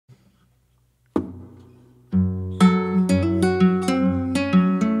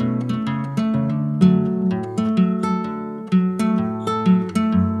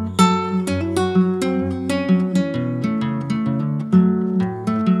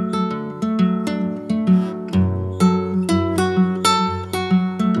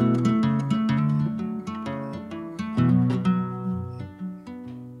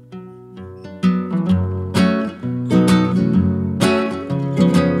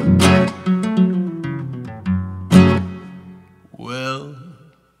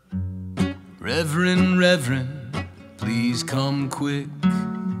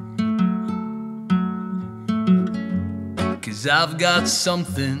I've got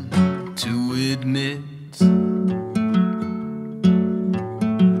something to admit.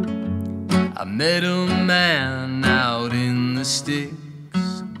 I met a man out in the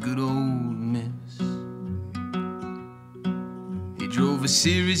sticks, good old miss. He drove a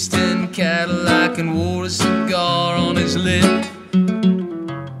Series 10 Cadillac and wore a cigar on his lip.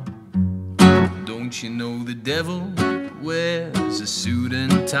 Don't you know the devil wears a suit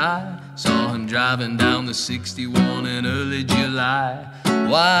and tie? Saw him driving down the 61 in early July,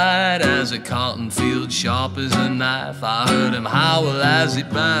 white as a cotton field, sharp as a knife. I heard him howl as he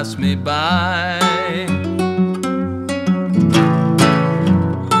passed me by.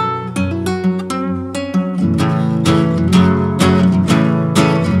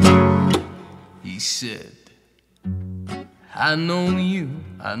 He said, I know you,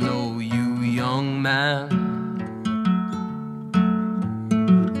 young man.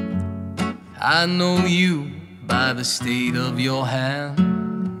 I know you by the state of your hand.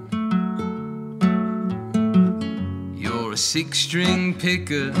 You're a six-string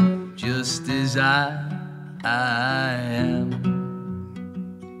picker, just as I am.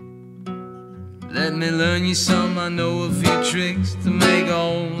 Let me learn you some, I know a few tricks to make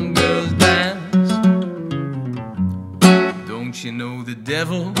all the girls dance. Don't you know the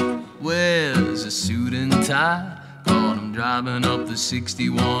devil wears a suit and tie? Caught him driving up the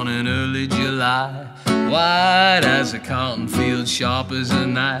 61 in early July, white as a cotton field, sharp as a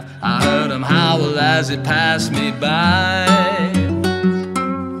knife. I heard him howl as it passed me by.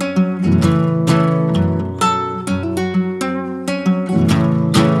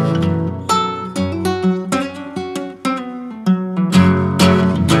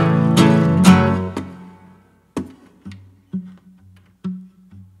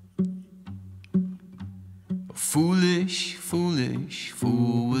 Foolish, foolish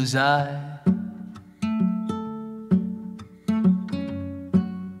fool was I.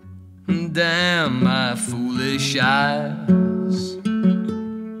 Damn my foolish eyes.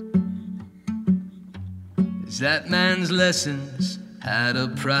 That man's lessons had a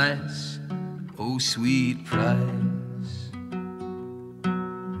price, oh sweet price.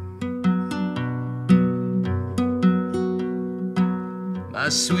 My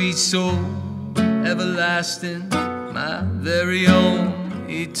sweet soul, everlasting, my very own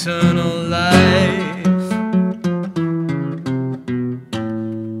eternal life.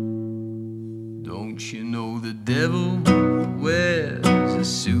 Don't you know the devil wears a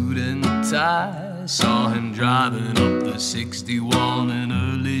suit and tie? Saw him driving up the 61 in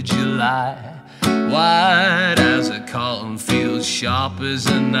early July, white as a cotton field, sharp as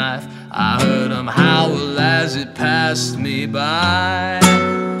a knife. I heard him howl as it passed me by.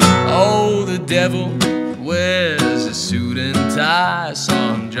 Oh, the devil wears a suit and tie. I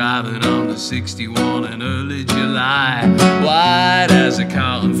saw him driving on the 61 in early July, white as a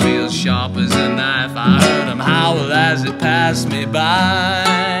cotton field, sharp as a knife. I heard him howl as it passed me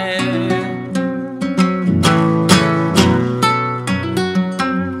by.